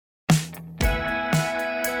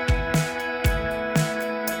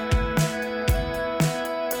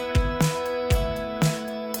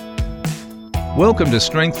Welcome to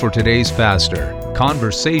Strength for Today's Pastor,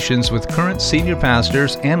 conversations with current senior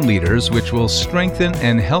pastors and leaders which will strengthen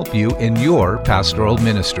and help you in your pastoral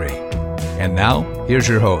ministry. And now, here's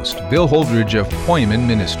your host, Bill Holdridge of Poimen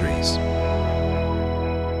Ministries.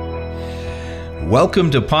 Welcome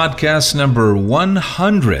to podcast number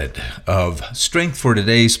 100 of Strength for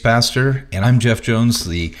Today's Pastor, and I'm Jeff Jones,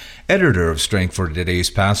 the editor of Strength for Today's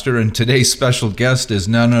Pastor, and today's special guest is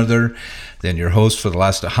none other than your host for the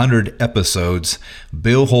last 100 episodes,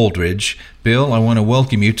 Bill Holdridge. Bill, I want to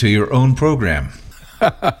welcome you to your own program.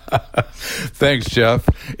 Thanks, Jeff.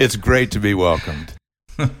 It's great to be welcomed.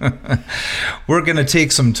 We're going to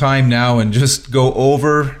take some time now and just go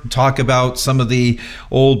over, talk about some of the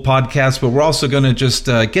old podcasts, but we're also going to just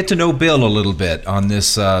get to know Bill a little bit on this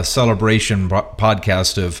celebration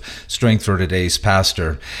podcast of Strength for Today's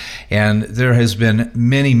Pastor. And there has been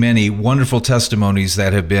many, many wonderful testimonies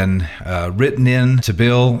that have been written in to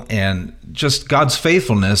Bill and just God's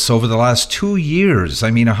faithfulness over the last 2 years.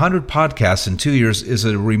 I mean, 100 podcasts in 2 years is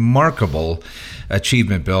a remarkable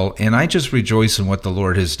achievement, Bill, and I just rejoice in what the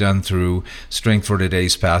Lord has done through Strength for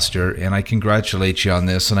Today's Pastor, and I congratulate you on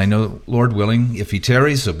this. And I know, Lord willing, if He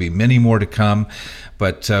tarries, there'll be many more to come,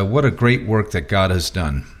 but what a great work that God has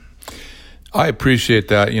done. I appreciate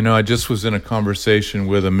that. You know, I just was in a conversation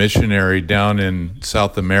with a missionary down in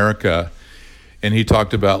South America, and he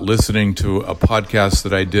talked about listening to a podcast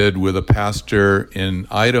that I did with a pastor in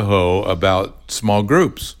Idaho about small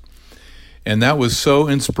groups. And that was so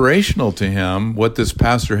inspirational to him, what this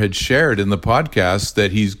pastor had shared in the podcast,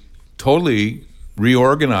 that he's totally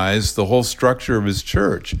reorganized the whole structure of his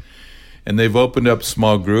church. And they've opened up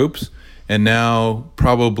small groups, and now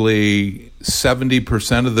probably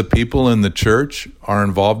 70% of the people in the church are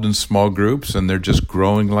involved in small groups, and they're just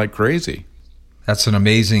growing like crazy. That's an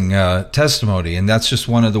amazing testimony, and that's just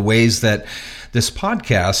one of the ways that this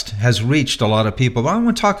podcast has reached a lot of people. But I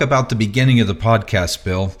want to talk about the beginning of the podcast,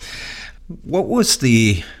 Bill. What was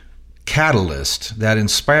the catalyst that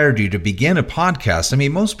inspired you to begin a podcast? I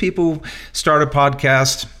mean, most people start a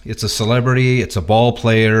podcast, it's a celebrity, it's a ball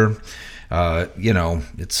player,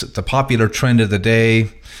 it's the popular trend of the day.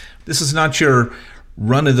 This is not your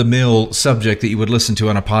run-of-the-mill subject that you would listen to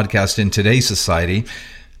on a podcast in today's society.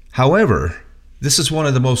 However, this is one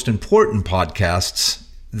of the most important podcasts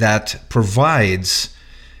that provides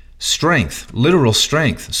strength, literal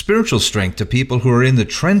strength, spiritual strength to people who are in the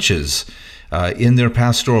trenches in their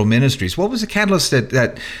pastoral ministries. What was the catalyst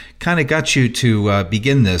that kind of got you to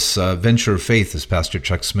begin this venture of faith, as Pastor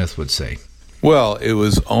Chuck Smith would say? Well, it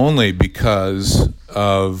was only because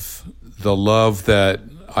of the love that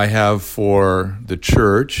I have for the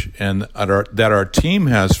church and that our team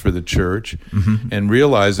has for the church, and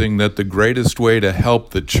realizing that the greatest way to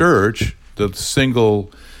help the church, the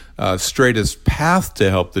single straightest path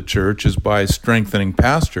to help the church, is by strengthening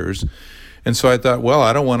pastors. And so I thought, well,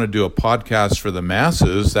 I don't want to do a podcast for the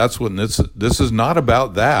masses. That's what this is not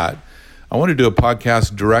about that. I want to do a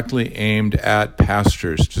podcast directly aimed at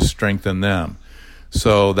pastors to strengthen them.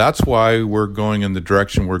 So that's why we're going in the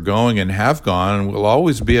direction we're going and have gone, and will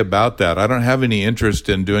always be about that. I don't have any interest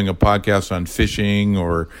in doing a podcast on fishing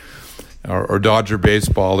or Dodger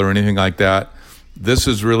baseball or anything like that. This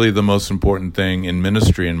is really the most important thing in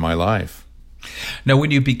ministry in my life. Now,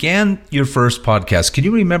 when you began your first podcast, can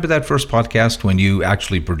you remember that first podcast when you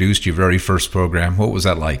actually produced your very first program? What was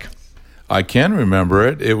that like? I can remember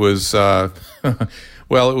it. It was, it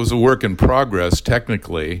was a work in progress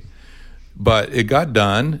technically, but it got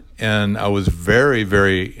done, and I was very,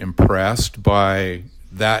 very impressed by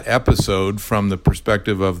that episode from the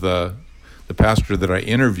perspective of the pastor that I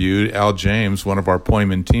interviewed, Al James, one of our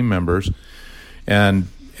Poimen team members. And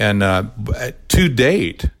to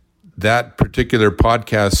date, that particular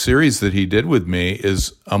podcast series that he did with me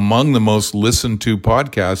is among the most listened to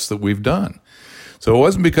podcasts that we've done. So it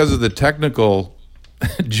wasn't because of the technical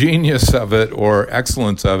genius of it or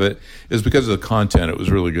excellence of it. It was because of the content. It was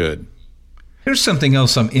really good. Here's something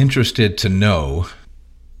else I'm interested to know.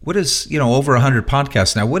 What is, over 100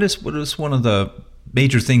 podcasts now, what is one of the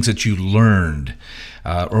major things that you learned?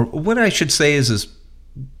 Or what I should say is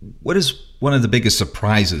what is one of the biggest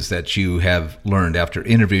surprises that you have learned after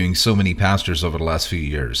interviewing so many pastors over the last few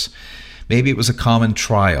years? Maybe it was a common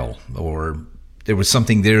trial, or there was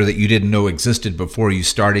something there that you didn't know existed before you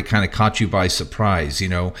started, kind of caught you by surprise.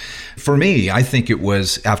 For me, I think it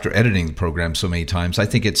was, after editing the program so many times, I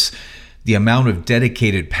think it's the amount of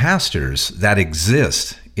dedicated pastors that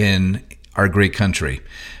exist in our great country,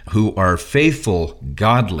 who are faithful,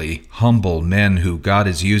 godly, humble men who God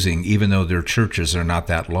is using, even though their churches are not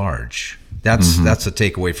that large. That's a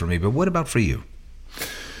takeaway for me. But what about for you?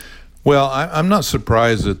 Well, I'm not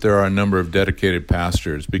surprised that there are a number of dedicated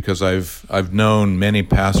pastors, because I've known many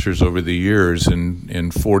pastors over the years in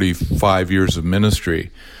 45 years of ministry.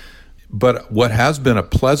 But what has been a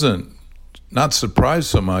pleasant, not surprise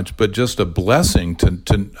so much, but just a blessing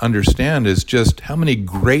to understand is just how many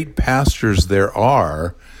great pastors there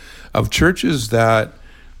are of churches that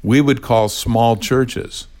we would call small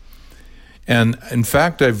churches. And in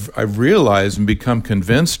fact, I've realized and become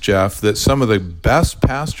convinced, Jeff, that some of the best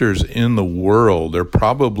pastors in the world are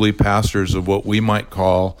probably pastors of what we might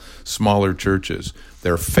call smaller churches.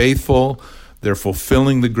 They're faithful, they're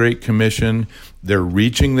fulfilling the Great Commission, they're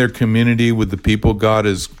reaching their community with the people God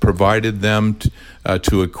has provided them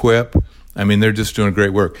to equip. I mean, they're just doing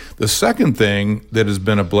great work. The second thing that has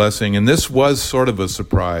been a blessing, and this was sort of a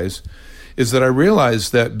surprise, is that I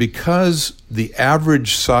realized that because the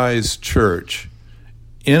average size church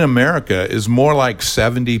in America is more like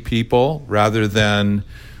 70 people rather than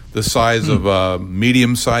the size of a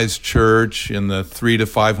medium-sized church in the 300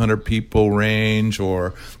 to 500 people range,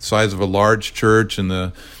 or size of a large church in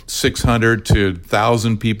the 600 to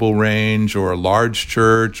 1,000 people range, or a large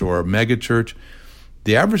church or a mega church.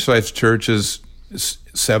 The average size church is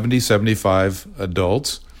 70, 75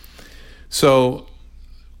 adults. So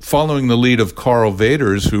following the lead of Carl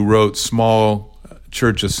Vaders, who wrote Small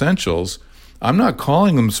Church Essentials, I'm not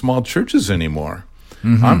calling them small churches anymore.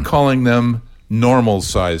 I'm calling them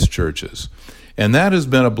normal-sized churches. And that has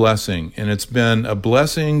been a blessing. And it's been a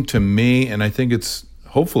blessing to me, and I think it's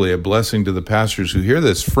hopefully a blessing to the pastors who hear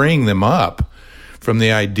this, freeing them up from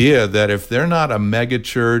the idea that if they're not a mega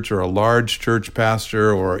church or a large church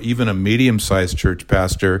pastor or even a medium-sized church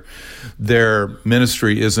pastor, their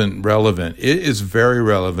ministry isn't relevant. It is very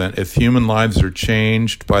relevant if human lives are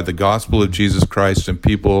changed by the gospel of Jesus Christ and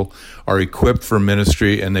people are equipped for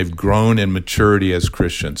ministry and they've grown in maturity as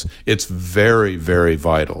Christians. It's very, very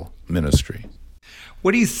vital ministry.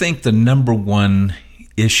 What do you think the number one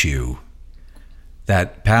issue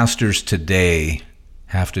that pastors today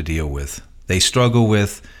have to deal with? They struggle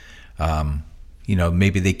with,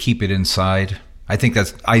 maybe they keep it inside. I think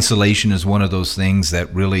that isolation is one of those things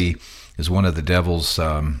that really is one of the devil's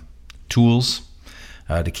tools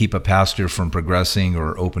to keep a pastor from progressing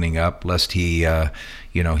or opening up, lest he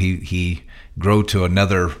grow to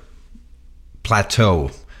another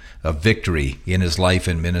plateau of victory in his life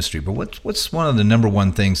and ministry. But what's one of the number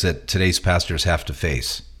one things that today's pastors have to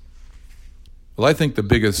face? Well, I think the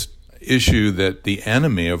biggest issue that the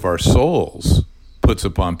enemy of our souls puts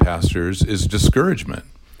upon pastors is discouragement.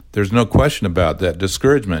 There's no question about that.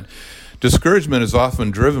 Discouragement is often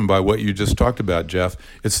driven by what you just talked about, Jeff.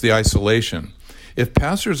 It's the isolation. If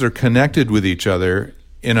pastors are connected with each other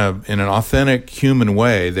in an authentic human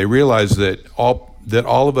way, they realize that all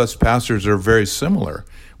of us pastors are very similar.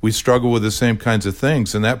 We struggle with the same kinds of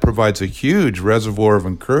things, and that provides a huge reservoir of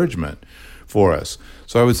encouragement for us.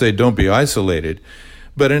 So I would say don't be isolated.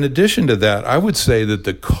 But in addition to that, I would say that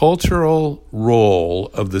the cultural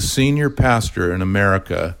role of the senior pastor in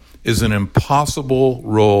America is an impossible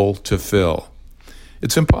role to fill.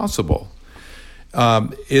 It's impossible.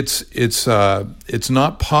 It's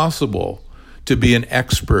not possible to be an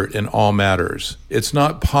expert in all matters. It's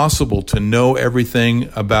not possible to know everything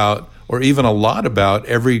about, or even a lot about,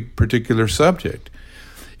 every particular subject.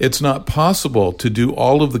 It's not possible to do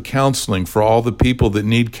all of the counseling for all the people that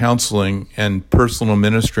need counseling and personal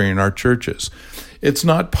ministry in our churches. It's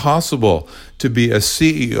not possible to be a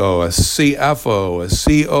CEO, a CFO, a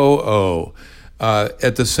COO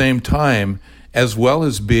at the same time, as well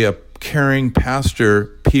as be a caring pastor,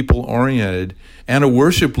 people-oriented, and a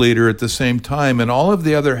worship leader at the same time, and all of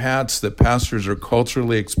the other hats that pastors are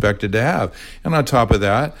culturally expected to have. And on top of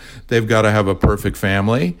that, they've got to have a perfect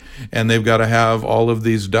family, and they've got to have all of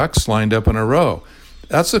these ducks lined up in a row.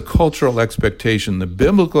 That's a cultural expectation. The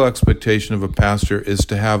biblical expectation of a pastor is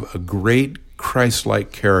to have a great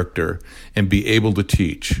Christ-like character and be able to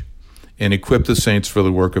teach and equip the saints for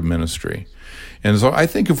the work of ministry. And so I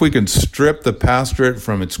think if we can strip the pastorate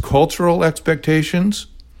from its cultural expectations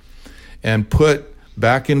and put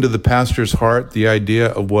back into the pastor's heart the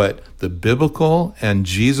idea of what the biblical and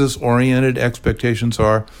Jesus-oriented expectations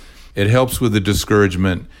are, it helps with the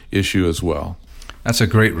discouragement issue as well. That's a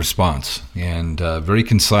great response, and very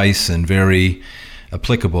concise and very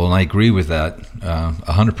applicable, and I agree with that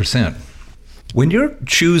 100%. When you're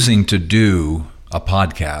choosing to do a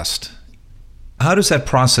podcast, how does that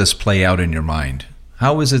process play out in your mind?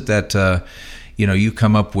 How is it that you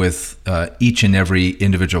come up with each and every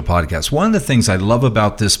individual podcast? One of the things I love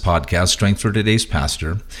about this podcast, Strength for Today's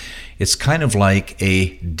Pastor, it's kind of like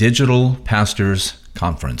a digital pastor's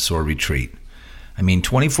conference or retreat. I mean,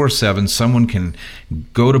 24/7, someone can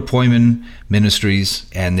go to Poimen Ministries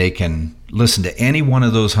and they can listen to any one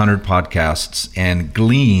of those 100 podcasts and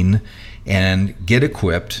glean and get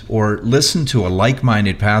equipped, or listen to a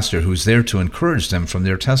like-minded pastor who's there to encourage them from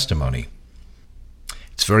their testimony.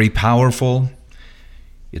 It's very powerful,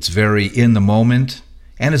 it's very in the moment,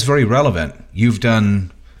 and it's very relevant. You've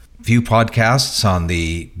done a few podcasts on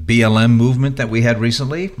the BLM movement that we had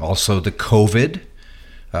recently, also the COVID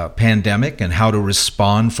pandemic and how to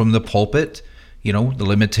respond from the pulpit, the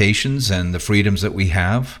limitations and the freedoms that we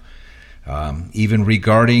have, even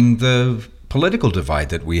regarding the political divide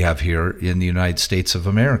that we have here in the United States of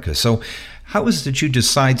America. So how is it that you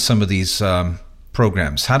decide some of these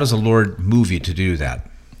programs? How does the Lord move you to do that?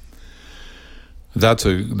 That's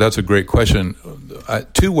a great question.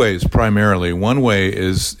 Two ways primarily. One way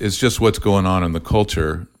is just what's going on in the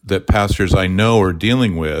culture that pastors I know are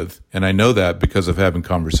dealing with, and I know that because of having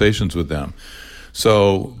conversations with them.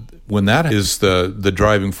 So when that is the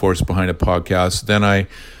driving force behind a podcast, then I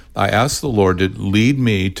ask the Lord to lead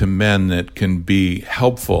me to men that can be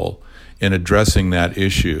helpful in addressing that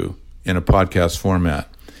issue in a podcast format.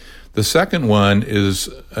 The second one is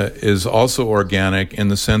also organic in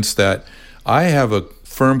the sense that I have a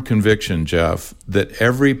firm conviction, Jeff, that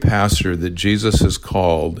every pastor that Jesus has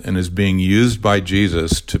called and is being used by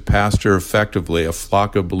Jesus to pastor effectively a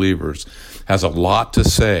flock of believers has a lot to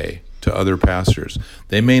say to other pastors.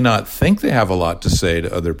 They may not think they have a lot to say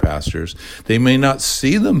to other pastors. They may not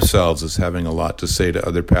see themselves as having a lot to say to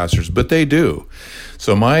other pastors, but they do.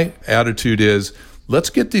 So my attitude is, let's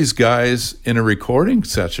get these guys in a recording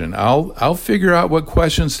session. I'll figure out what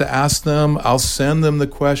questions to ask them. I'll send them the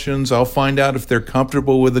questions. I'll find out if they're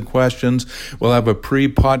comfortable with the questions. We'll have a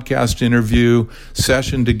pre-podcast interview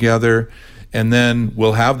session together, and then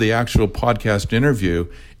we'll have the actual podcast interview.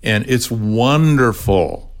 And it's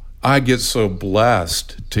wonderful. I get so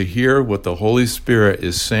blessed to hear what the Holy Spirit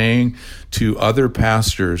is saying to other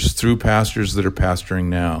pastors through pastors that are pastoring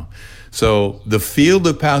now. So the field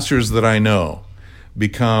of pastors that I know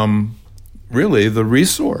become really the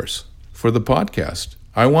resource for the podcast.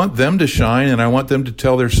 I want them to shine, and I want them to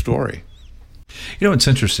tell their story. It's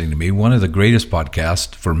interesting to me. One of the greatest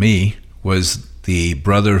podcasts for me was the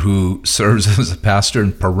brother who serves as a pastor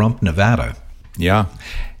in Pahrump, Nevada. Yeah.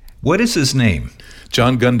 What is his name?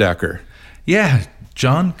 John Gundacker. Yeah,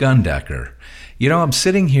 John Gundacker. I'm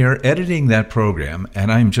sitting here editing that program, and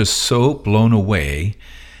I'm just so blown away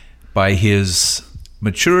by his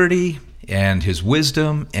maturity and his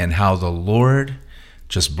wisdom and how the Lord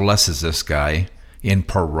just blesses this guy in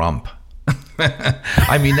Pahrump.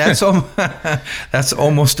 I mean, that's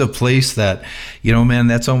almost a place that,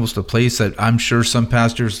 that's almost a place that I'm sure some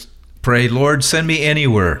pastors pray, Lord, send me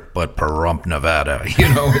anywhere but Pahrump, Nevada.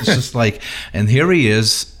 It's just like, and here he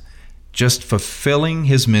is just fulfilling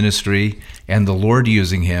his ministry and the Lord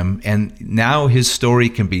using him. And now his story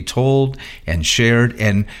can be told and shared.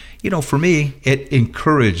 And, for me, it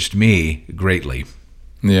encouraged me greatly.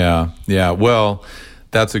 Yeah. Well,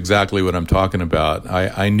 that's exactly what I'm talking about.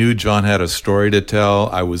 I knew John had a story to tell.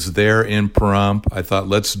 I was there in Pahrump. I thought,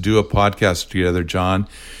 let's do a podcast together, John.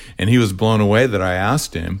 And he was blown away that I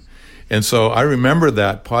asked him. And so I remember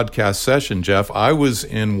that podcast session, Jeff. I was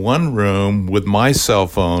in one room with my cell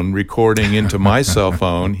phone recording into my cell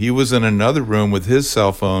phone. He was in another room with his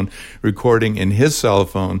cell phone recording in his cell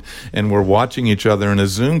phone. And we're watching each other in a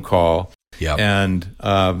Zoom call. Yep. And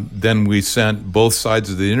then we sent both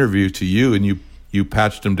sides of the interview to you, and you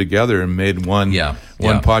patched them together and made one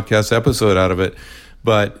podcast episode out of it.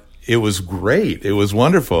 But it was great. It was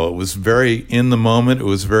wonderful. It was very in the moment. It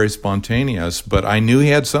was very spontaneous. But I knew he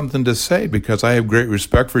had something to say because I have great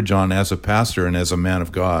respect for John as a pastor and as a man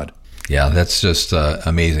of God. Yeah, that's just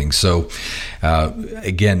amazing. So,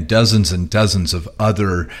 again, dozens and dozens of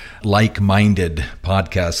other like-minded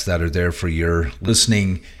podcasts that are there for your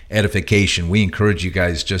listening edification. We encourage you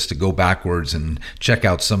guys just to go backwards and check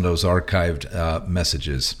out some of those archived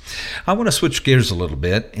messages. I want to switch gears a little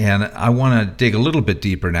bit, and I want to dig a little bit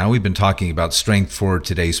deeper now. We've been talking about Strength for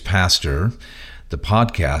Today's Pastor, the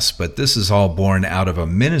podcast, but this is all born out of a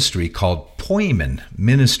ministry called Poimen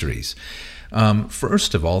Ministries.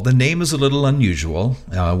 First of all, the name is a little unusual.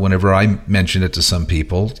 Whenever I mention it to some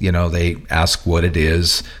people, they ask what it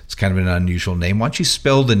is. It's kind of an unusual name. Why don't you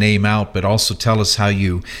spell the name out, but also tell us how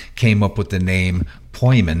you came up with the name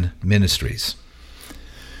Poimen Ministries?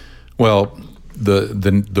 Well,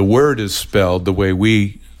 the word is spelled the way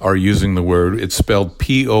we are using the word. It's spelled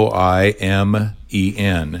Poimen.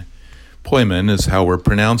 Poimen is how we're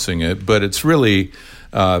pronouncing it, but it's really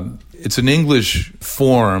it's an English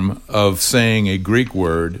form of saying a Greek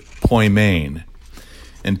word, poimen.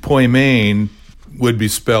 And poimen would be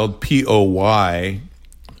spelled P-O-Y,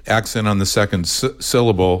 accent on the second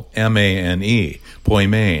syllable, M-A-N-E,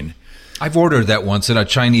 poimen. I've ordered that once at a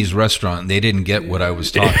Chinese restaurant, and they didn't get what I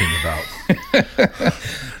was talking about.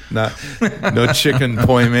 No chicken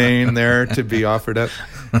poimen there to be offered up.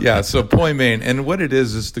 Yeah, so poimen. And what it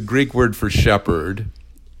is the Greek word for shepherd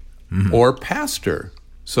or pastor.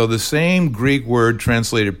 So the same Greek word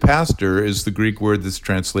translated pastor is the Greek word that's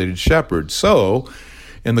translated shepherd. So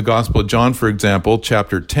in the Gospel of John, for example,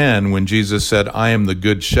 chapter 10, when Jesus said, I am the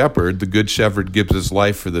good shepherd gives his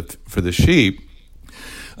life for the sheep,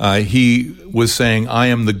 he was saying, I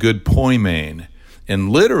am the good poimen. And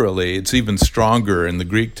literally, it's even stronger in the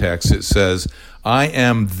Greek text. It says, I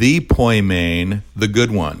am the poimen, the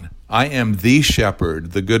good one. I am the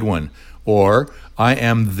shepherd, the good one. Or, I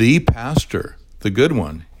am the pastor, the good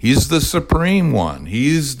one. He's the supreme one.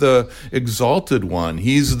 He's the exalted one.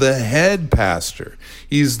 He's the head pastor.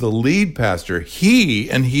 He's the lead pastor. He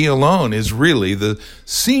and he alone is really the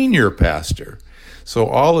senior pastor. So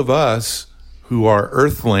all of us who are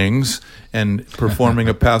earthlings and performing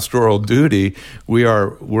a pastoral duty, we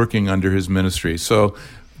are working under his ministry. So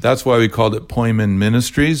that's why we called it Poimen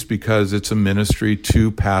Ministries, because it's a ministry to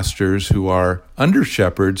pastors who are under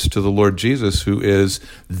shepherds to the Lord Jesus, who is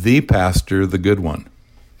the pastor, the good one.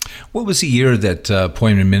 What was the year that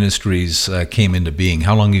Poimen Ministries came into being?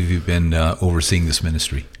 How long have you been overseeing this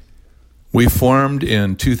ministry? We formed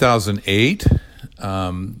in 2008.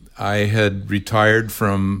 I had retired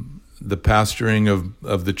from the pastoring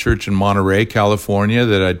of the church in Monterey, California,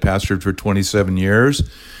 that I'd pastored for 27 years.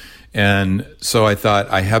 And so I thought,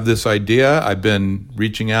 I have this idea. I've been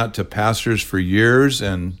reaching out to pastors for years,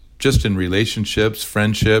 and just in relationships,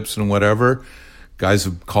 friendships, and whatever. Guys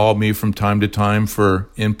have called me from time to time for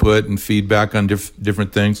input and feedback on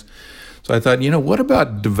different things. So I thought, what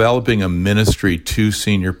about developing a ministry to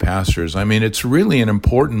senior pastors? I mean, it's really an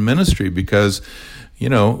important ministry because,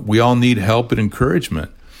 we all need help and encouragement.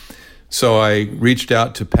 So I reached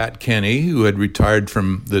out to Pat Kenny, who had retired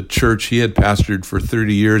from the church he had pastored for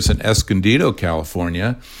 30 years in Escondido,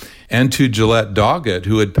 California, and to Gillette Doggett,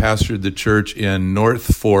 who had pastored the church in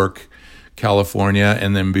North Fork, California,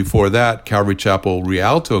 and then before that, Calvary Chapel,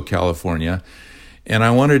 Rialto, California. And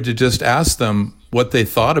I wanted to just ask them what they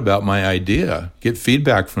thought about my idea, get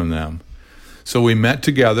feedback from them. So we met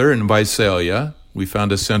together in Visalia. We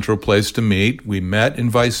found a central place to meet. We met in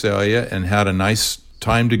Visalia and had a nice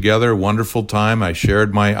time together, wonderful time. I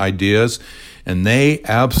shared my ideas, and they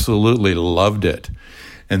absolutely loved it.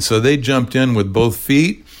 And so they jumped in with both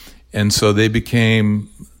feet, and so they became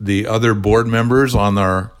the other board members on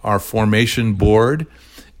our formation board,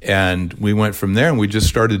 and we went from there, and we just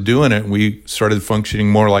started doing it. We started functioning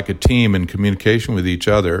more like a team in communication with each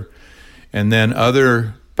other. And then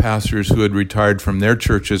other pastors who had retired from their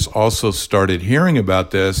churches also started hearing about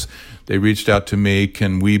this. They reached out to me,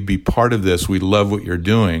 can we be part of this? We love what you're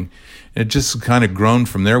doing. And it just kind of grown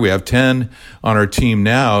from there. We have 10 on our team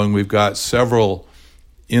now, and we've got several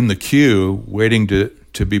in the queue waiting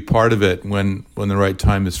to be part of it when the right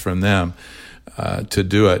time is from them to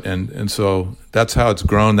do it. And so that's how it's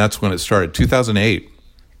grown. That's when it started, 2008.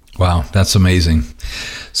 Wow, that's amazing.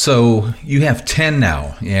 So you have 10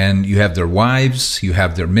 now, and you have their wives, you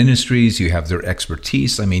have their ministries, you have their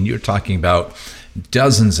expertise. I mean, you're talking about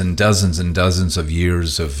dozens and dozens and dozens of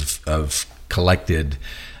years of collected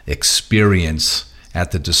experience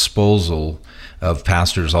at the disposal of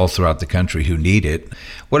pastors all throughout the country who need it.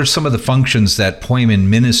 What are some of the functions that Poimen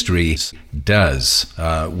Ministries does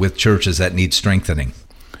with churches that need strengthening?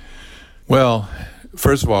 Well,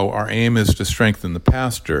 first of all, our aim is to strengthen the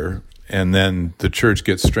pastor, and then the church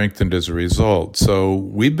gets strengthened as a result.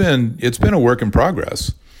 So it's been a work in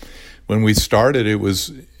progress. When we started,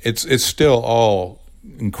 it's still all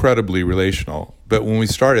incredibly relational. But when we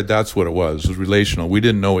started, that's what it was relational. We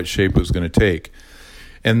didn't know what shape it was going to take.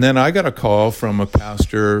 And then I got a call from a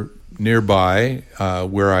pastor nearby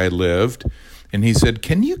where I lived, and he said,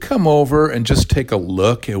 can you come over and just take a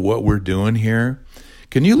look at what we're doing here?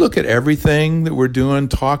 Can you look at everything that we're doing?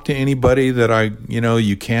 Talk to anybody that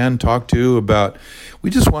you can talk to about, we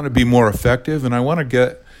just want to be more effective, and I want to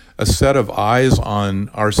get a set of eyes on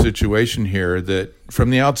our situation here that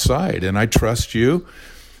from the outside, and I trust you.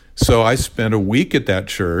 So I spent a week at that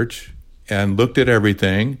church and looked at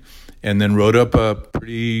everything, and then wrote up a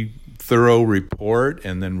pretty thorough report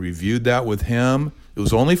and then reviewed that with him. It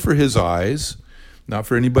was only for his eyes, not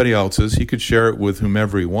for anybody else's. He could share it with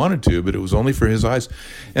whomever he wanted to, but it was only for his eyes.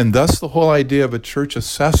 And thus the whole idea of a church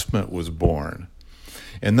assessment was born.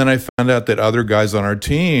 And then I found out that other guys on our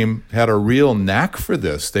team had a real knack for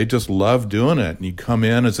this. They just love doing it. And you come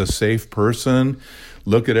in as a safe person,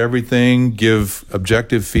 look at everything, give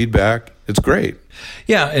objective feedback. It's great.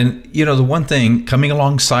 Yeah, and the one thing, coming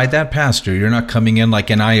alongside that pastor, you're not coming in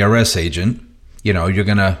like an IRS agent. You're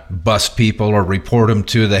going to bust people or report them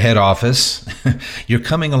to the head office. You're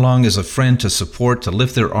coming along as a friend to support, to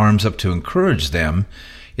lift their arms up, to encourage them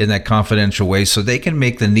in that confidential way so they can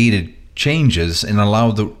make the needed changes and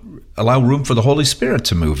allow room for the Holy Spirit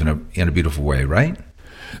to move in a beautiful way, right?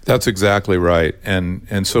 That's exactly right.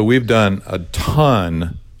 And so we've done a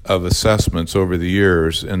ton of assessments over the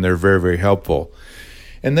years, and they're very, very helpful.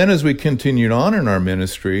 And then as we continued on in our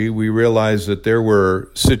ministry, we realized that there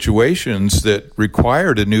were situations that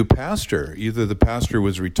required a new pastor. Either the pastor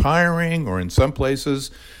was retiring, or in some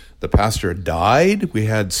places, the pastor died. We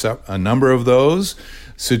had a number of those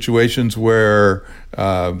situations where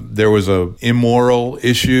there was an immoral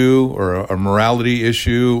issue or a morality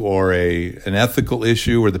issue or an ethical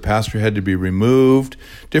issue where the pastor had to be removed,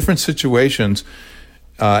 different situations.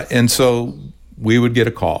 And so we would get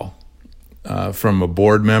a call from a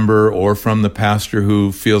board member or from the pastor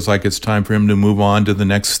who feels like it's time for him to move on to the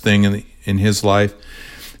next thing in his life.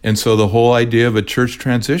 And so the whole idea of a church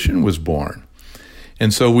transition was born.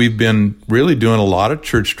 And so we've been really doing a lot of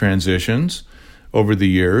church transitions over the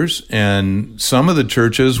years, and some of the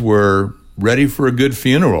churches were ready for a good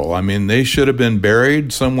funeral. I mean, they should have been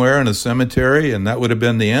buried somewhere in a cemetery, and that would have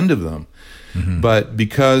been the end of them. Mm-hmm. But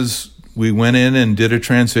because we went in and did a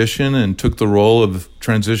transition and took the role of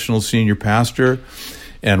transitional senior pastor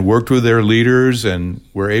and worked with their leaders and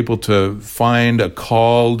were able to find a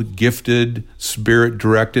called, gifted,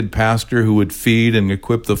 spirit-directed pastor who would feed and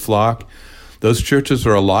equip the flock, those churches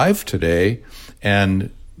are alive today,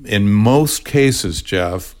 and in most cases,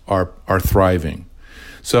 Jeff, are thriving.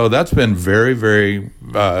 So that's been very, very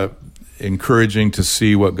encouraging to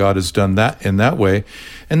see what God has done in that way.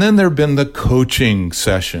 And then there have been the coaching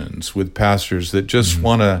sessions with pastors that just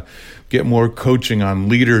want to get more coaching on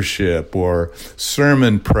leadership or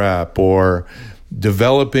sermon prep or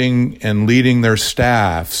developing and leading their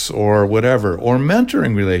staffs or whatever, or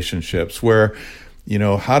mentoring relationships where,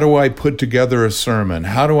 how do I put together a sermon?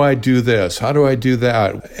 How do I do this? How do I do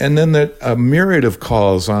that? And then a myriad of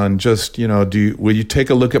calls on just, will you take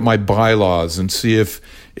a look at my bylaws and see if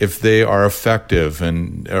they are effective,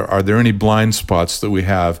 and are there any blind spots that we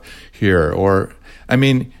have here? Or,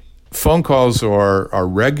 phone calls are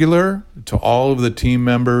regular to all of the team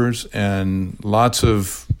members, and lots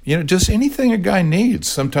of, just anything a guy needs.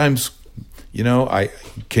 Sometimes,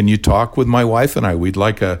 can you talk with my wife and I? We'd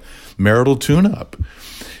like a marital tune-up.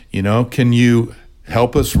 Can you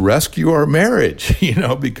help us rescue our marriage?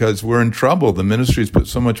 Because we're in trouble. The ministry's put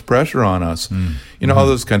so much pressure on us. All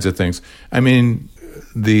those kinds of things.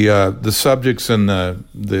 The subjects and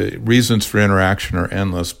the reasons for interaction are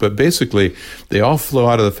endless, but basically they all flow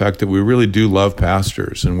out of the fact that we really do love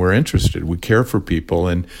pastors and we're interested. We care for people,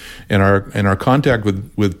 and our contact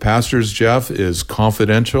with pastors, Jeff, is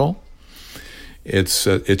confidential. It's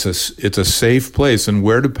a safe place. And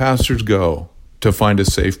where do pastors go to find a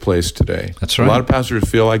safe place today? That's right. A lot of pastors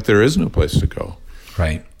feel like there is no place to go.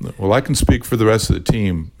 Right. Well, I can speak for the rest of the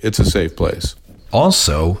team. It's a safe place.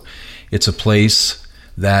 Also, it's a place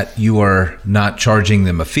that you are not charging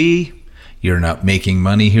them a fee. You're not making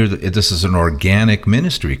money here. This is an organic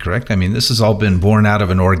ministry, correct? This has all been born out of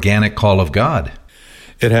an organic call of God.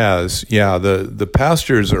 It has. Yeah. The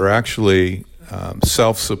pastors are actually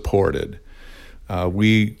self-supported.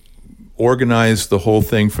 We organized the whole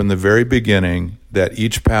thing from the very beginning that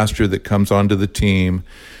each pastor that comes onto the team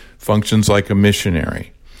functions like a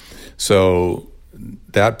missionary. So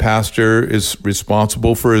that pastor is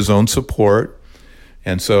responsible for his own support.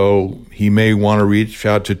 And so he may want to reach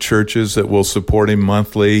out to churches that will support him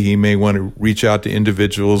monthly. He may want to reach out to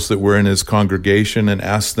individuals that were in his congregation and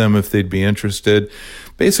ask them if they'd be interested.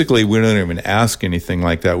 Basically, we don't even ask anything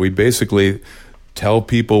like that. We basically tell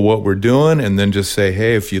people what we're doing and then just say,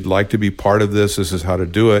 hey, if you'd like to be part of this, this is how to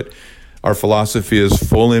do it. Our philosophy is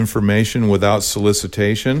full information without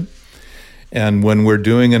solicitation. And when we're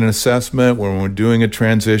doing an assessment, when we're doing a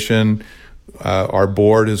transition, our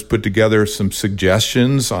board has put together some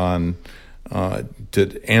suggestions on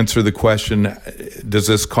to answer the question, does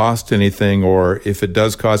this cost anything? Or if it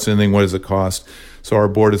does cost anything, what does it cost? So our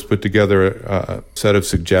board has put together a set of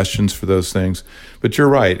suggestions for those things. But you're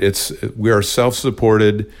right. We are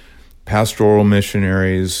self-supported pastoral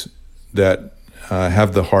missionaries that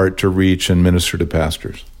have the heart to reach and minister to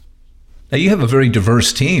pastors. Now, you have a very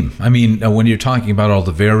diverse team. I mean, when you're talking about all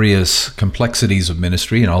the various complexities of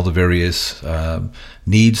ministry and all the various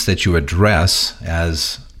needs that you address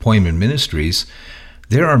as Poimen Ministries,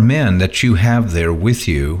 there are men that you have there with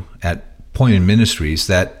you at Poimen Ministries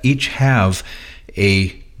that each have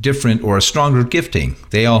a different or a stronger gifting.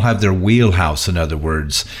 They all have their wheelhouse, in other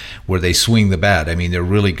words, where they swing the bat. I mean, they're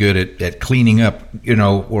really good at cleaning up,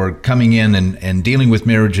 or coming in and dealing with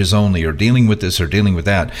marriages only, or dealing with this or dealing with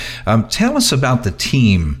that. Tell us about the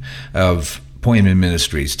team of Poimen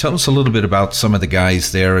Ministries. Tell us a little bit about some of the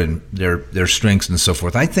guys there and their strengths and so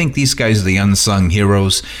forth. I think these guys are the unsung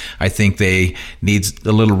heroes. I think they need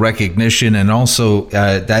a little recognition, and also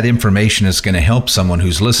that information is going to help someone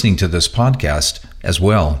who's listening to this podcast as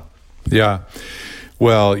well. Yeah.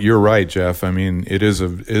 Well, you're right, Jeff. I mean, it is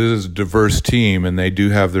a diverse team, and they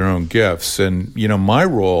do have their own gifts. And, my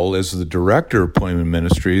role as the director of Poimen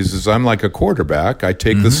Ministries is I'm like a quarterback. I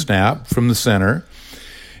take the snap from the center,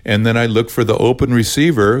 and then I look for the open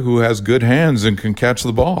receiver who has good hands and can catch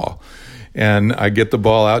the ball. And I get the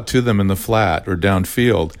ball out to them in the flat or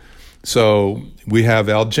downfield. So we have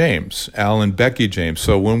Al and Becky James.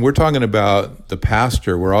 So when we're talking about the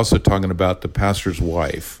pastor, we're also talking about the pastor's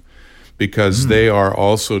wife, because they are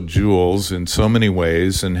also jewels in so many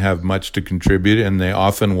ways and have much to contribute, and they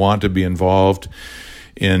often want to be involved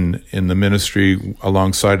in the ministry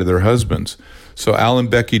alongside of their husbands. So Al and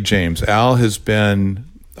Becky James. Al has been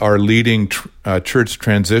our leading church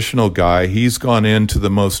transitional guy. He's gone into the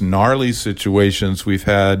most gnarly situations we've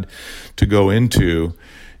had to go into,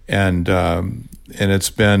 and it's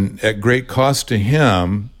been at great cost to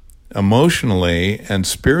him emotionally and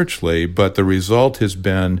spiritually, but the result has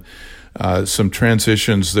been some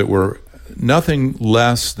transitions that were nothing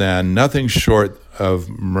short of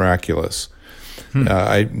miraculous.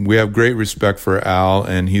 We have great respect for Al,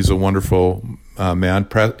 and he's a wonderful man.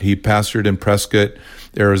 He pastored in Prescott,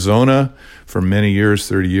 Arizona for many years,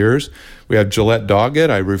 30 years. We have Gillette Doggett.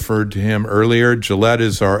 I referred to him earlier. Gillette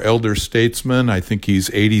is our elder statesman. I think he's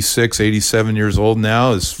 86, 87 years old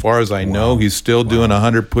now. As far as I know, he's still doing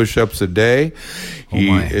 100 push-ups a day. He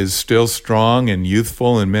is still strong and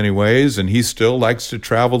youthful in many ways, and he still likes to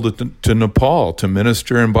travel to Nepal to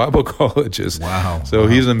minister in Bible colleges. So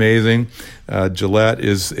he's amazing. Gillette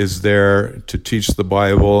is there to teach the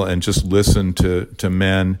Bible and just listen to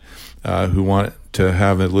men who want to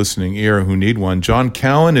have a listening ear, who need one. John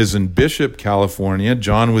Cowan is in Bishop, California.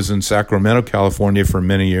 John was in Sacramento, California for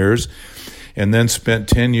many years, and then spent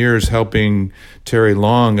 10 years helping Terry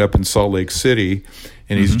Long up in Salt Lake City.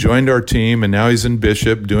 And he's joined our team, and now he's in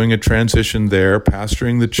Bishop, doing a transition there,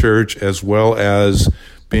 pastoring the church, as well as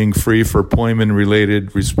being free for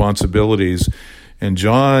Poimen-related responsibilities. And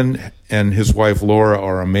John and his wife Laura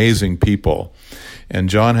are amazing people. And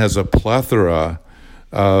John has a plethora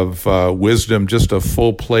of wisdom, just a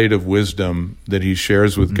full plate of wisdom that he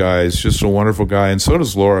shares with guys. Just a wonderful guy. And so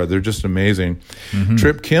does Laura. They're just amazing.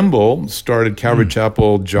 Trip Kimball started Calvary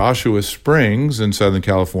Chapel Joshua Springs in Southern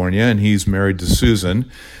California, and he's married to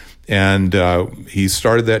Susan. And he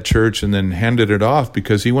started that church and then handed it off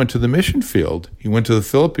because he went to the mission field. He went to the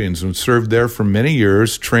Philippines and served there for many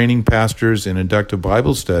years, training pastors in inductive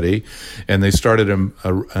Bible study. And they started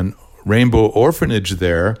a Rainbow Orphanage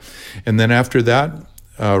there. And then after that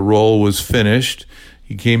role was finished,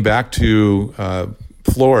 he came back to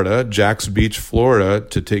Florida, Jack's Beach, Florida,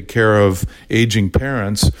 to take care of aging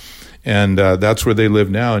parents. And that's where they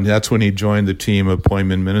live now. And that's when he joined the team of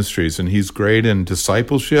Poimen Ministries. And he's great in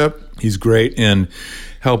discipleship. He's great in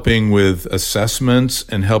helping with assessments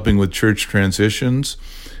and helping with church transitions.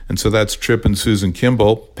 And so that's Trip and Susan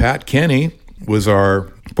Kimball. Pat Kenny was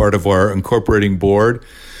part of our incorporating board.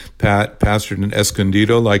 Pat pastored in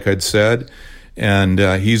Escondido, like I'd said. And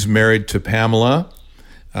he's married to Pamela.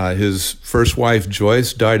 His first wife,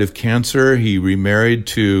 Joyce, died of cancer. He remarried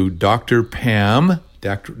to Dr. Pamela,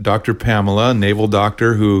 naval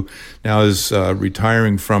doctor, who now is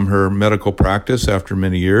retiring from her medical practice after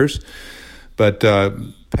many years. But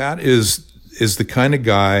Pat is the kind of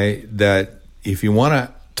guy that if you want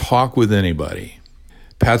to talk with anybody,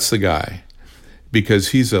 Pat's the guy. Because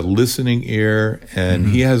he's a listening ear, and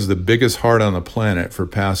he has the biggest heart on the planet for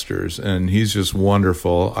pastors, and he's just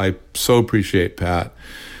wonderful. I so appreciate Pat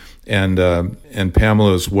and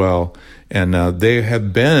Pamela as well. And they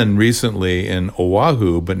have been recently in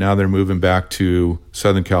Oahu, but now they're moving back to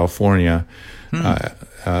Southern California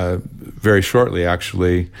very shortly,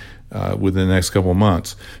 actually, within the next couple of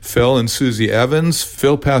months. Phil and Susie Evans.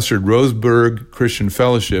 Phil pastored Roseburg Christian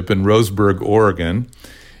Fellowship in Roseburg, Oregon.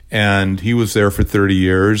 And he was there for 30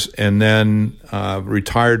 years and then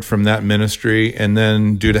retired from that ministry. And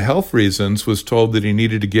then, due to health reasons, was told that he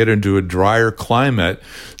needed to get into a drier climate.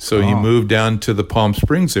 So he moved down to the Palm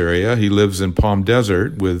Springs area. He lives in Palm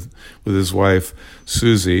Desert with his wife,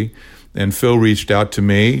 Susie. And Phil reached out to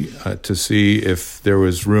me to see if there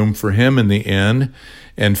was room for him in the inn.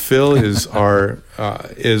 And Phil is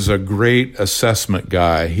is a great assessment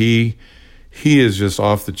guy. He is just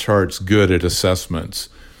off the charts good at assessments.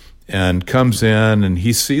 And comes in and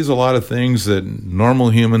he sees a lot of things that normal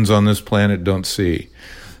humans on this planet don't see.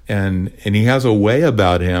 And he has a way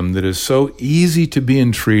about him that is so easy to be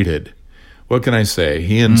entreated. What can I say?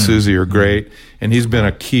 He and Susie are great, and he's been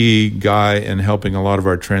a key guy in helping a lot of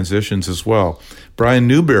our transitions as well. Brian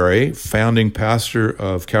Newberry, founding pastor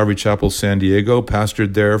of Calvary Chapel San Diego,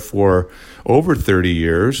 pastored there for over 30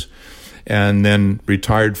 years, and then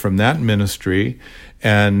retired from that ministry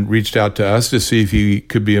and reached out to us to see if he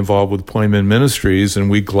could be involved with Poimen Ministries, and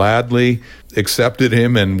we gladly accepted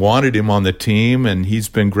him and wanted him on the team, and he's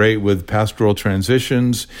been great with pastoral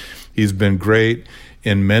transitions. He's been great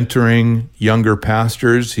in mentoring younger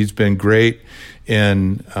pastors. He's been great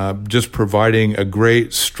in just providing a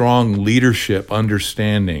great, strong leadership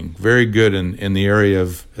understanding, very good in the area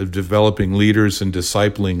of developing leaders and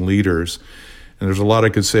discipling leaders. And there's a lot I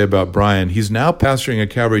could say about Brian. He's now pastoring a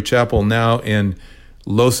Calvary Chapel now in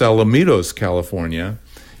Los Alamitos, California,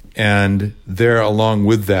 and there, along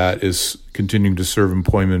with that, is continuing to serve in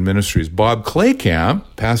Poimen Ministries. Bob Claycamp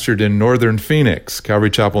pastored in Northern Phoenix, Calvary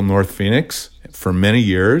Chapel North Phoenix, for many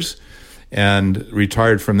years, and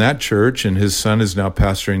retired from that church, and his son is now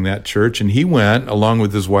pastoring that church. And he went, along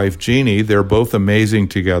with his wife, Jeannie, they're both amazing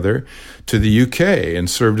together, to the UK and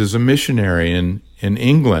served as a missionary in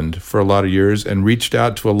England for a lot of years and reached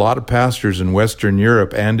out to a lot of pastors in Western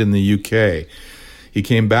Europe and in the UK. He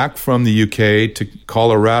came back from the UK to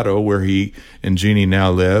Colorado, where he and Jeannie now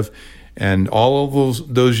live, and all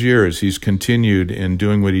of those years he's continued in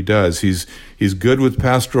doing what he does. He's good with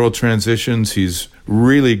pastoral transitions. He's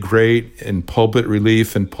really great in pulpit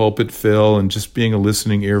relief and pulpit fill and just being a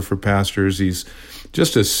listening ear for pastors. He's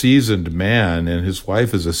just a seasoned man, and his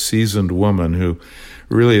wife is a seasoned woman who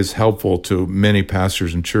really is helpful to many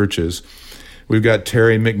pastors and churches. We've got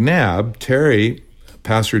Terry McNabb. Terry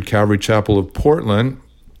pastored Calvary Chapel of Portland,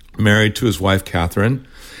 married to his wife, Catherine.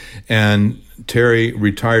 And Terry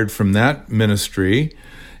retired from that ministry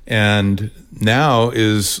and now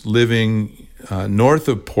is living north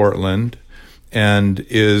of Portland and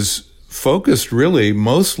is focused really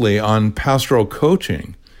mostly on pastoral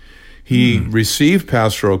coaching. He received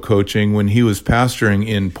pastoral coaching when he was pastoring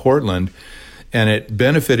in Portland, and it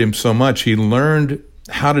benefited him so much. He learned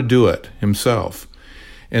how to do it himself.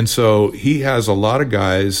 And so he has a lot of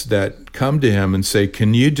guys that come to him and say,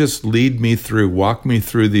 can you just lead me through, walk me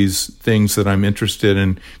through these things that I'm interested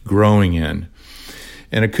in growing in?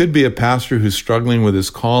 And it could be a pastor who's struggling with his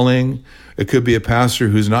calling. It could be a pastor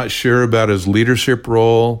who's not sure about his leadership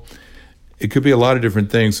role. It could be a lot of different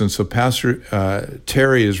things. And so Pastor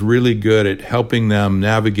Terry is really good at helping them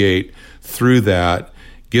navigate through that,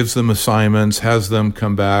 gives them assignments, has them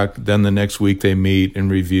come back, then the next week they meet and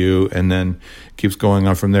review, and then keeps going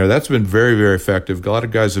on from there. That's been very, very effective. A lot of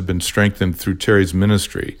guys have been strengthened through Terry's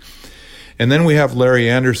ministry. And then we have Larry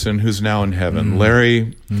Anderson, who's now in heaven.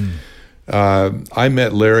 Larry, I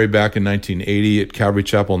met Larry back in 1980 at Calvary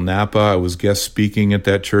Chapel, Napa. I was guest speaking at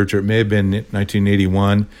that church, or it may have been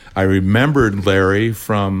 1981. I remembered Larry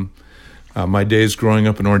from my days growing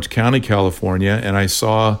up in Orange County, California, and I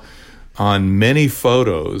saw on many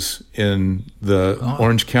photos in the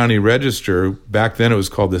Orange County Register, back then it was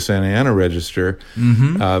called the Santa Ana Register,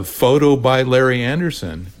 photo by Larry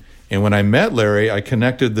Anderson. And when I met Larry, I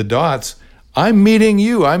connected the dots. I'm meeting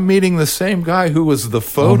you. I'm meeting the same guy who was the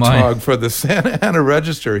photog for the Santa Ana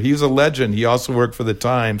Register. He's a legend. He also worked for the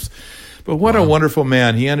Times. But what a wonderful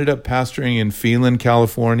man. He ended up pastoring in Phelan,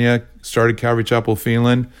 California, started Calvary Chapel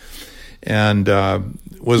Phelan, and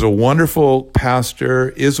was a wonderful pastor,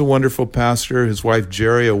 is a wonderful pastor. His wife,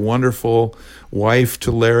 Jerry, a wonderful wife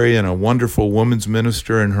to Larry and a wonderful woman's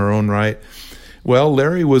minister in her own right. Well,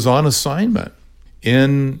 Larry was on assignment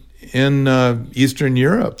in Eastern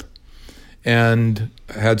Europe and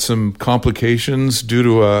had some complications due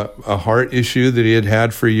to a heart issue that he had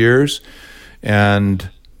had for years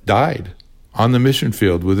and died on the mission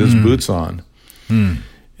field with his boots on.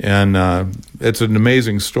 And it's an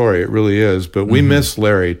amazing story. It really is. But we miss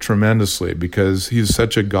Larry tremendously because he's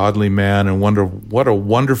such a godly man and what a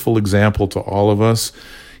wonderful example to all of us.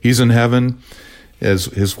 He's in heaven.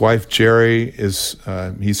 His wife, Jerry,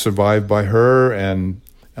 he's survived by her and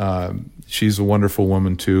She's a wonderful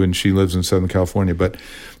woman too, and she lives in Southern California. But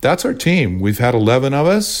that's our team. We've had 11 of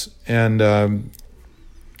us, and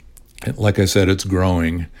like I said, it's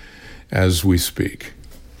growing as we speak.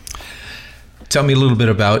 Tell me a little bit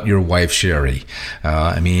about your wife, Sherry.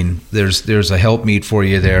 There's a helpmeet for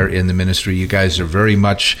you there in the ministry. You guys are very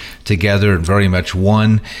much together and very much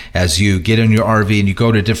one as you get in your RV and you go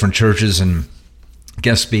to different churches and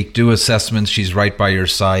guest speak, do assessments. She's right by your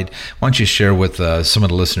side. Why don't you share with some of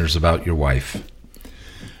the listeners about your wife?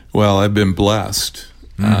 Well, I've been blessed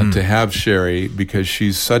to have Sherry because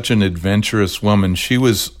she's such an adventurous woman. She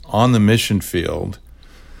was on the mission field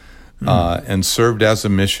and served as a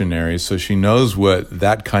missionary, so she knows what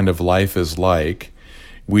that kind of life is like.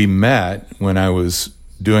 We met when I was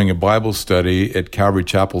doing a Bible study at Calvary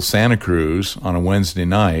Chapel, Santa Cruz on a Wednesday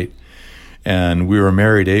night, and we were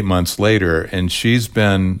married 8 months later, and she's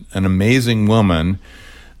been an amazing woman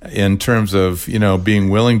in terms of, being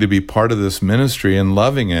willing to be part of this ministry and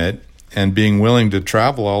loving it and being willing to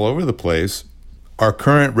travel all over the place. Our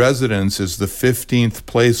current residence is the 15th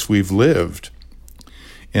place we've lived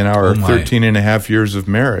in our 13 and a half years of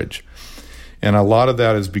marriage. And a lot of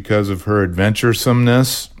that is because of her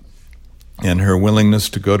adventuresomeness and her willingness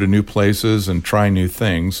to go to new places and try new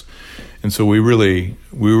things. And so we really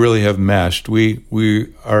have meshed.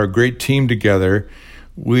 We are a great team together.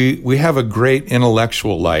 We have a great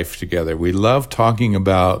intellectual life together. We love talking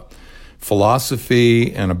about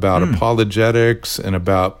philosophy and about apologetics and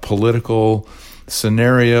about political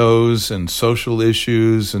scenarios and social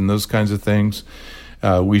issues and those kinds of things.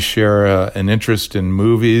 We share an interest in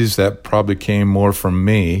movies that probably came more from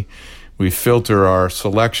me. We filter our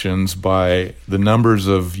selections by the numbers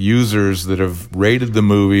of users that have rated the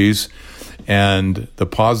movies and the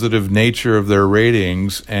positive nature of their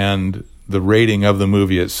ratings and the rating of the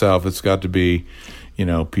movie itself. It's got to be,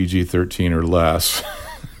 PG-13 or less.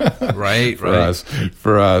 Right.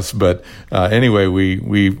 For us. But anyway,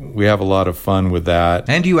 we have a lot of fun with that.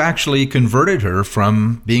 And you actually converted her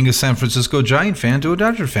from being a San Francisco Giant fan to a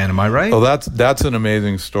Dodger fan. Am I right? Oh, that's an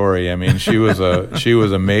amazing story. I mean, she was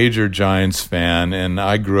a major Giants fan, and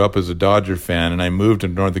I grew up as a Dodger fan, and I moved to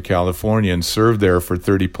Northern California and served there for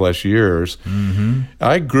 30 plus years. Mm-hmm.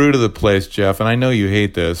 I grew to the place, Jeff, and I know you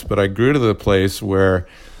hate this, but I grew to the place where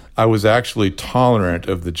I was actually tolerant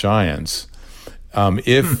of the Giants.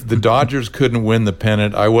 If the Dodgers couldn't win the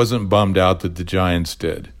pennant, I wasn't bummed out that the Giants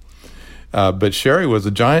did. But Sherry was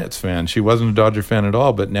a Giants fan. She wasn't a Dodger fan at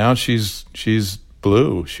all, but now she's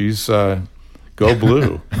blue. She's go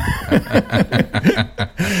blue.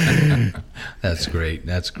 That's great.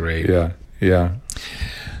 Yeah.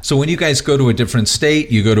 So when you guys go to a different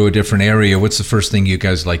state, you go to a different area, what's the first thing you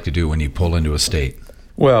guys like to do when you pull into a state?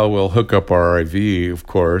 Well, we'll hook up our RV, of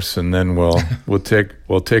course, and then we'll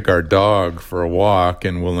take our dog for a walk,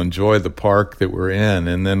 and we'll enjoy the park that we're in,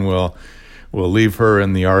 and then we'll leave her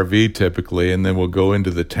in the RV typically, and then we'll go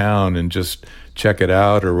into the town and just check it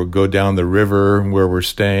out, or we'll go down the river where we're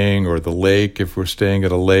staying, or the lake if we're staying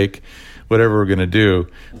at a lake, whatever we're going to do.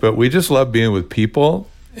 But we just love being with people,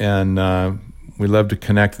 and we love to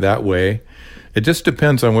connect that way. It just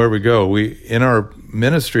depends on where we go. In our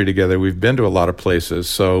ministry together, we've been to a lot of places,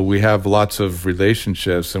 so we have lots of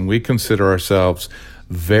relationships, and we consider ourselves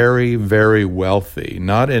very, very wealthy,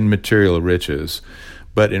 not in material riches,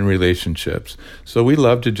 but in relationships. So we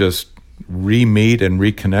love to just re-meet and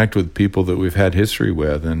reconnect with people that we've had history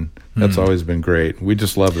with, and that's always been great. We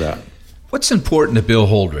just love that. What's important to Bill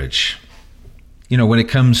Holdridge? When it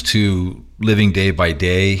comes to living day by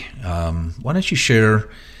day, why don't you share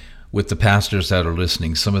with the pastors that are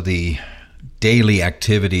listening some of the daily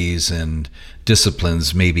activities and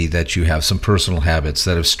disciplines maybe that you have, some personal habits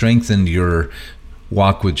that have strengthened your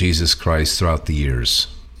walk with Jesus Christ throughout the years?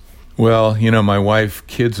 Well, my wife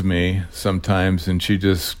kids me sometimes, and she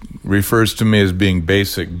just refers to me as being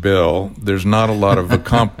basic Bill. There's not a lot of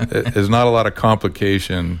there's not a lot of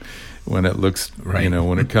complication when it looks right.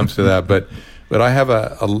 When it comes to that, but I have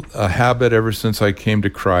a habit ever since I came to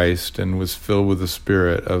Christ and was filled with the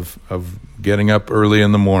Spirit of getting up early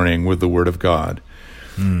in the morning with the Word of God.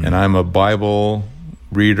 And I'm a Bible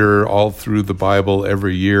reader all through the Bible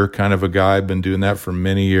every year kind of a guy. I've been doing that for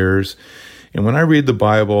many years. And when I read the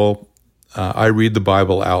Bible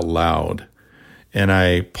out loud. And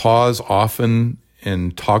I pause often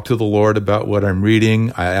and talk to the Lord about what I'm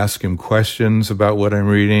reading. I ask Him questions about what I'm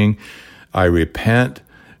reading. I repent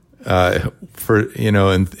in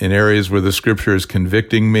areas where the Scripture is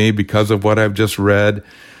convicting me because of what I've just read.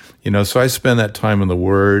 So I spend that time in the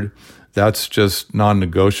Word. That's just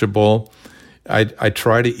non-negotiable. I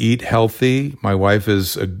try to eat healthy. My wife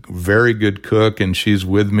is a very good cook, and she's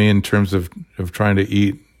with me in terms of trying to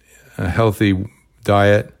eat a healthy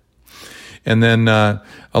diet. And then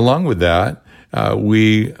along with that,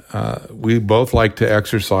 we both like to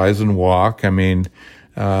exercise and walk. I mean,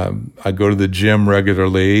 I go to the gym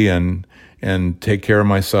regularly and take care of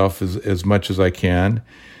myself as much as I can.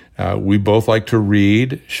 We both like to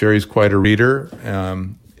read. Sherry's quite a reader,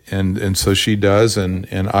 and so she does,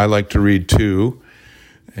 and I like to read too.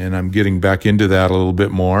 And I'm getting back into that a little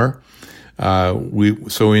bit more.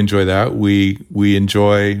 We enjoy that. We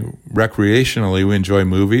enjoy recreationally. We enjoy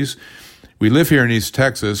movies. We live here in East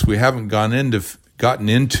Texas. We haven't gotten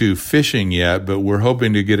into fishing yet, but we're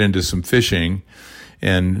hoping to get into some fishing,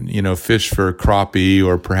 and fish for crappie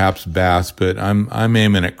or perhaps bass. But I'm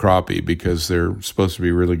aiming at crappie because they're supposed to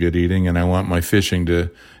be really good eating, and I want my fishing to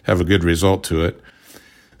have a good result to it.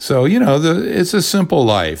 So it's a simple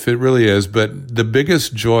life. It really is. But the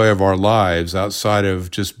biggest joy of our lives, outside of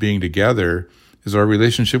just being together, is our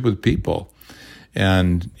relationship with people.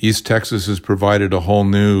 And East Texas has provided a whole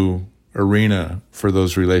new arena for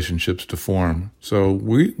those relationships to form. So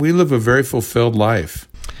we live a very fulfilled life.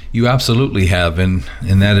 You absolutely have, and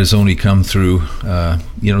that has only come through,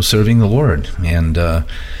 serving the Lord. And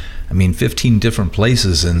 15 different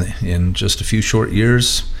places in just a few short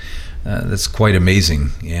years. That's quite amazing,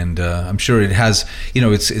 and I'm sure it has.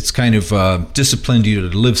 It's kind of disciplined you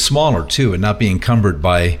to live smaller too, and not be encumbered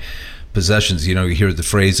by possessions. You hear the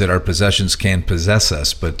phrase that our possessions can possess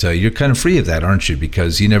us, but you're kind of free of that, aren't you?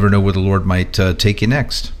 Because you never know where the Lord might take you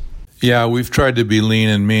next. Yeah, we've tried to be lean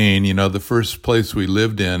and mean. The first place we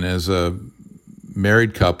lived in as a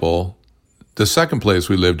married couple, the second place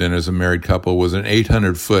we lived in as a married couple was an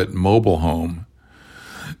 800-foot mobile home.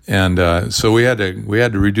 And so we had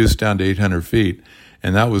to reduce down to 800 feet.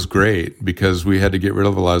 And that was great because we had to get rid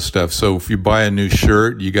of a lot of stuff. So if you buy a new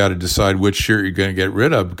shirt, you got to decide which shirt you're going to get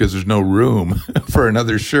rid of because there's no room for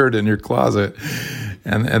another shirt in your closet.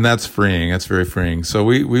 And that's freeing. That's very freeing. So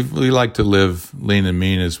we like to live lean and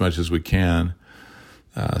mean as much as we can.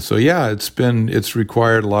 It's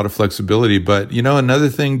required a lot of flexibility. But, another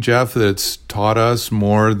thing, Jeff, that's taught us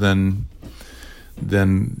more than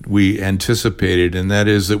we anticipated, and that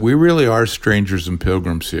is that we really are strangers and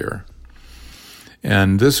pilgrims here.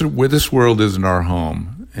 And this world isn't our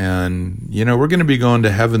home. And, we're going to be going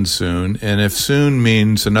to heaven soon. And if soon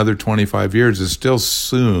means another 25 years, it's still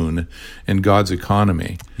soon in God's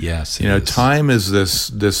economy. Yes. Time is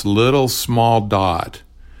this little small dot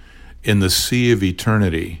in the sea of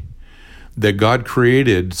eternity that God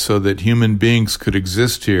created so that human beings could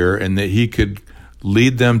exist here and that he could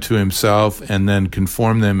lead them to himself and then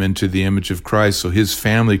conform them into the image of Christ so his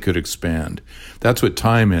family could expand. That's what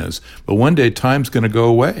time is. But one day time's going to go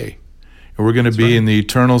away, and we're going to be in the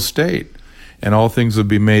eternal state, and all things will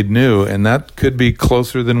be made new, and that could be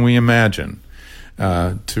closer than we imagine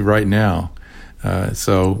to right now.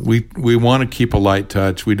 So we want to keep a light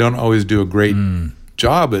touch. We don't always do a great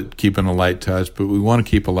job at keeping a light touch, but we want to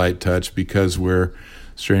keep a light touch because we're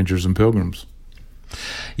strangers and pilgrims.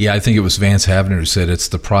 Yeah, I think it was Vance Havner who said it's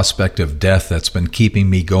the prospect of death that's been keeping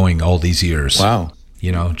me going all these years. Wow.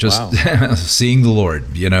 Seeing the Lord,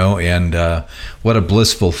 and what a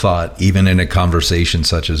blissful thought, even in a conversation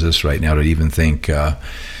such as this right now, to even think,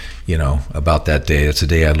 about that day. It's a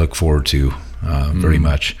day I look forward to very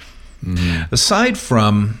much. Mm-hmm. Aside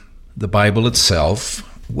from the Bible itself,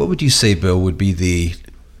 what would you say, Bill, would be the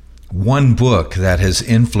one book that has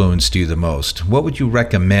influenced you the most? What would you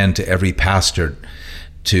recommend to every pastor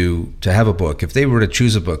to have a book? If they were to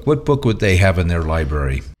choose a book, what book would they have in their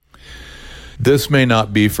library? This may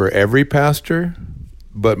not be for every pastor,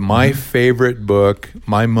 but my favorite book,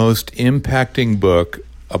 my most impacting book,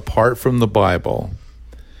 apart from the Bible,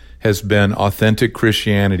 has been Authentic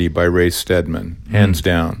Christianity by Ray Stedman, hands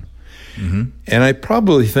down. Mm-hmm. And I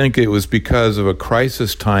probably think it was because of a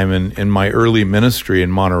crisis time in my early ministry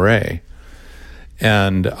in Monterey.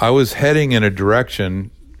 And I was heading in a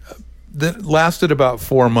direction that lasted about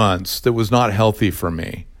 4 months that was not healthy for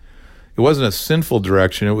me. It wasn't a sinful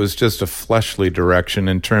direction, it was just a fleshly direction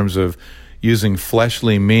in terms of using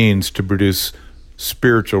fleshly means to produce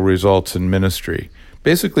spiritual results in ministry.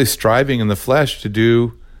 Basically striving in the flesh to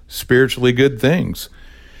do spiritually good things.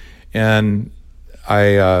 And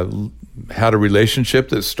I had a relationship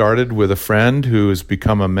that started with a friend who has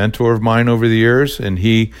become a mentor of mine over the years, and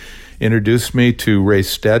he introduced me to Ray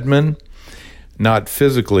Stedman, not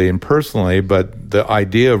physically and personally, but the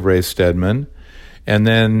idea of Ray Stedman. And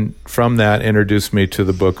then from that introduced me to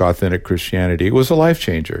the book Authentic Christianity. It was a life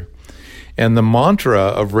changer. And the mantra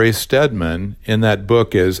of Ray Stedman in that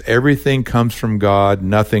book is, everything comes from God,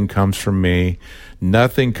 nothing comes from me.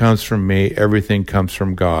 Nothing comes from me, everything comes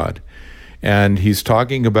from God. And he's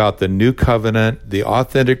talking about the new covenant, the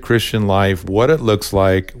authentic Christian life, what it looks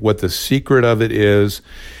like, what the secret of it is.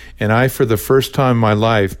 And I, for the first time in my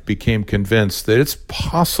life, became convinced that it's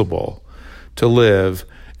possible to live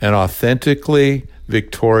an authentically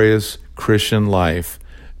victorious Christian life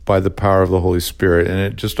by the power of the Holy Spirit. And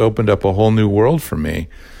it just opened up a whole new world for me.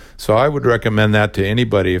 So I would recommend that to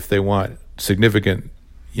anybody if they want significant,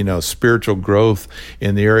 spiritual growth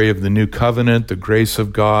in the area of the new covenant, the grace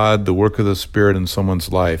of God, the work of the Spirit in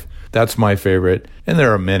someone's life. That's my favorite. And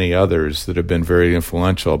there are many others that have been very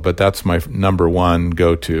influential, but that's my number one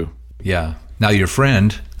go-to. Yeah. Now, your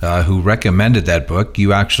friend who recommended that book,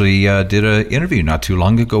 you actually did an interview not too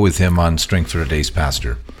long ago with him on Strength for Today's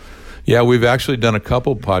Pastor. Yeah, we've actually done a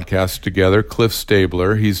couple podcasts together. Cliff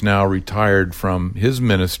Stabler, he's now retired from his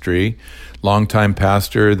ministry, longtime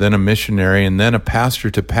pastor, then a missionary, and then a pastor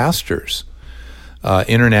to pastors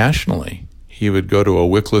internationally. He would go to a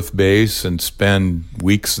Wycliffe base and spend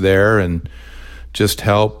weeks there and just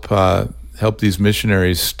help these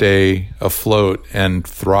missionaries stay afloat and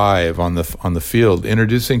thrive on the field,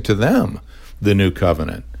 introducing to them the new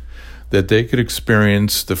covenant, that they could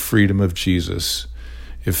experience the freedom of Jesus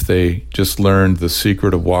if they just learned the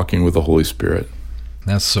secret of walking with the Holy Spirit.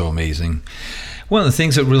 That's so amazing. One of the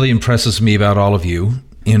things that really impresses me about all of you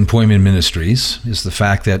in Poimen Ministries is the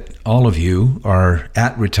fact that all of you are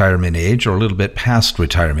at retirement age or a little bit past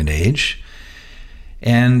retirement age,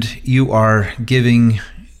 and you are giving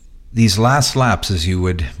these last laps, as you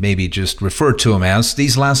would maybe just refer to them as.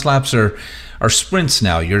 These last laps are sprints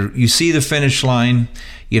now. You see the finish line.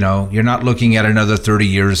 You're not looking at another 30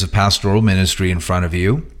 years of pastoral ministry in front of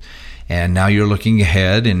you. And now you're looking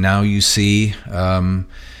ahead, and now you see,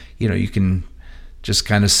 you can just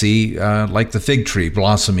kind of see like the fig tree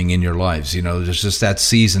blossoming in your lives. There's just that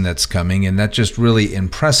season that's coming, and that just really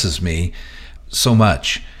impresses me so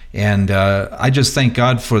much. And I just thank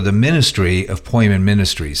God for the ministry of Poimen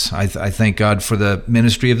Ministries. I thank God for the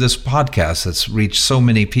ministry of this podcast that's reached so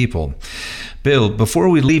many people. Bill, before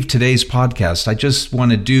we leave today's podcast, I just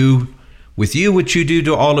want to do with you what you do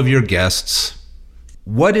to all of your guests.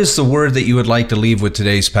 What is the word that you would like to leave with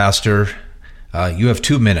today's pastor? You have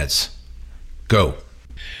 2 minutes. Go.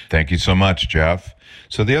 Thank you so much, Jeff.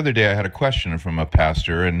 So the other day I had a question from a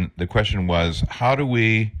pastor, and the question was, how do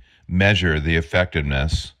we measure the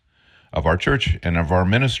effectiveness of our church and of our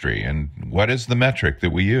ministry, and what is the metric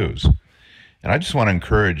that we use? And I just want to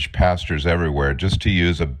encourage pastors everywhere just to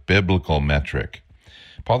use a biblical metric.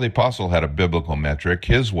 Paul the Apostle had a biblical metric.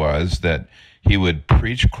 His was that he would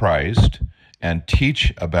preach Christ and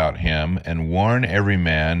teach about him and warn every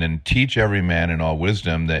man and teach every man in all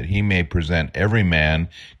wisdom, that he may present every man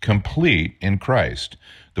complete in Christ.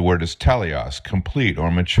 The word is teleos, complete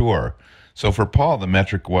or mature. So for Paul, the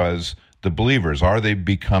metric was the believers. Are they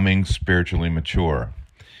becoming spiritually mature?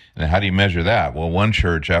 And how do you measure that? Well, one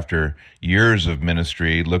church, after years of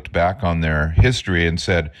ministry, looked back on their history and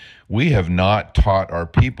said, we have not taught our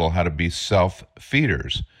people how to be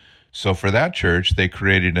self-feeders. So for that church, they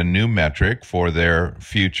created a new metric for their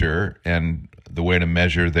future and the way to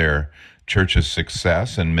measure their church's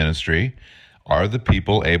success in ministry. Are the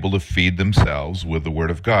people able to feed themselves with the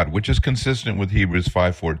Word of God, which is consistent with Hebrews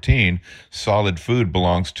 5:14. Solid food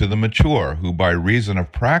belongs to the mature, who by reason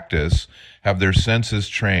of practice have their senses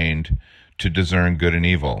trained to discern good and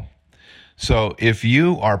evil. So if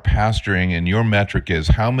you are pastoring and your metric is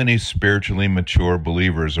how many spiritually mature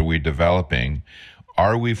believers are we developing,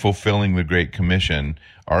 are we fulfilling the Great Commission,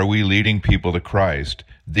 are we leading people to Christ,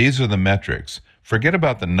 these are the metrics. Forget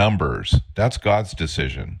about the numbers. That's God's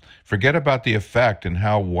decision. Forget about the effect and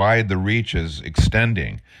how wide the reach is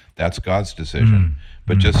extending. That's God's decision.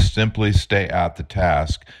 But just simply stay at the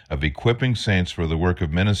task of equipping saints for the work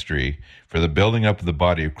of ministry, for the building up of the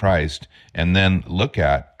body of Christ, and then look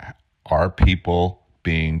at, are people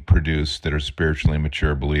being produced that are spiritually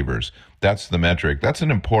mature believers? That's the metric. That's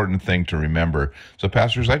an important thing to remember. So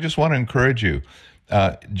pastors, I just want to encourage you.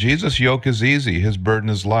 Jesus' yoke is easy. His burden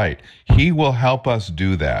is light. He will help us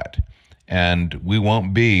do that. And we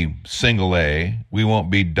won't be single A. We won't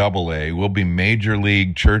be double A. We'll be major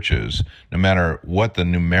league churches, no matter what the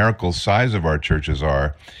numerical size of our churches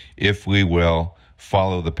are, if we will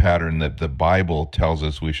follow the pattern that the Bible tells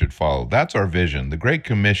us we should follow. That's our vision. The Great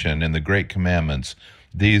Commission and the Great Commandments,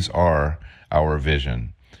 these are our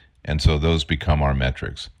vision. And so those become our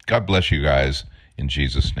metrics. God bless you guys in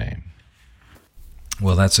Jesus' name.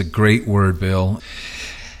 Well, that's a great word, Bill.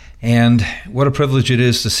 And what a privilege it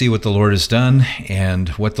is to see what the Lord has done and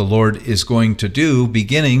what the Lord is going to do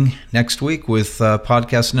beginning next week with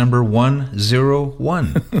podcast number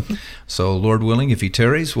 101. So Lord willing, if he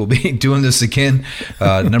tarries, we'll be doing this again,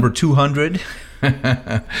 number 200.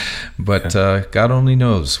 But God only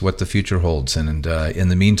knows what the future holds. And in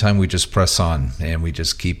the meantime, we just press on and we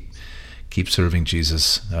just keep serving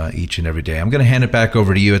Jesus each and every day. I'm going to hand it back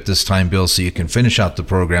over to you at this time, Bill, so you can finish out the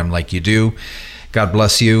program like you do. God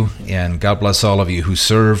bless you, and God bless all of you who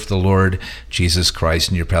serve the Lord Jesus Christ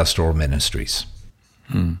in your pastoral ministries.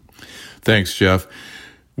 Thanks, Jeff.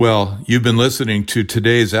 Well, you've been listening to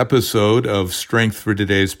today's episode of Strength for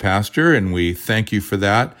Today's Pastor, and we thank you for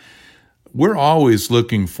that. We're always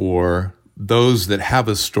looking for those that have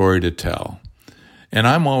a story to tell. And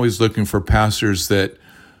I'm always looking for pastors that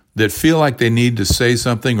feel like they need to say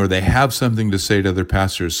something or they have something to say to other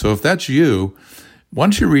pastors. So if that's you, why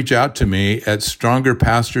don't you reach out to me at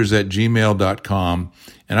strongerpastors@gmail.com,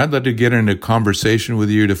 and I'd love to get into conversation with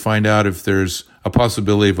you to find out if there's a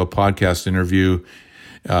possibility of a podcast interview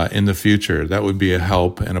in the future. That would be a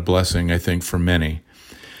help and a blessing, I think, for many.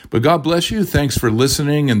 But God bless you. Thanks for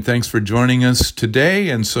listening, and thanks for joining us today.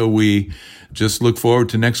 And so we just look forward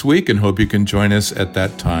to next week and hope you can join us at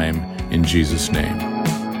that time in Jesus' name.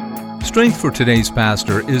 Strength for Today's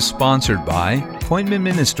Pastor is sponsored by Pointman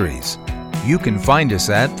Ministries. You can find us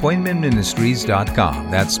at pointmanministries.com.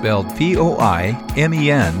 That's spelled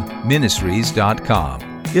Poimen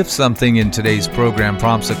ministries.com. If something in today's program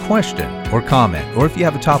prompts a question or comment, or if you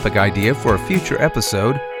have a topic idea for a future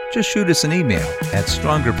episode, just shoot us an email at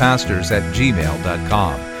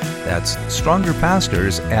strongerpastors@gmail.com. That's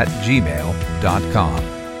strongerpastors@gmail.com.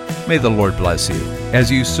 May the Lord bless you as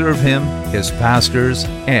you serve Him, His pastors,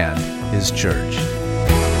 and His church.